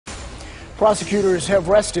Prosecutors have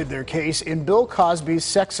rested their case in Bill Cosby's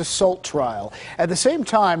sex assault trial. At the same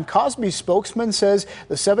time, Cosby's spokesman says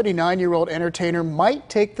the 79-year-old entertainer might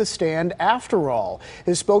take the stand after all.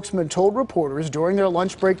 His spokesman told reporters during their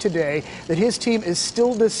lunch break today that his team is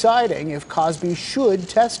still deciding if Cosby should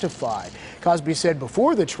testify. Cosby said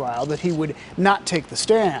before the trial that he would not take the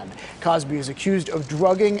stand. Cosby is accused of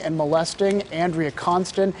drugging and molesting Andrea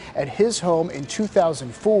Constant at his home in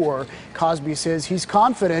 2004. Cosby says he's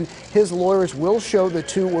confident his lawyers will show the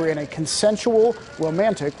two were in a consensual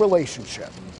romantic relationship.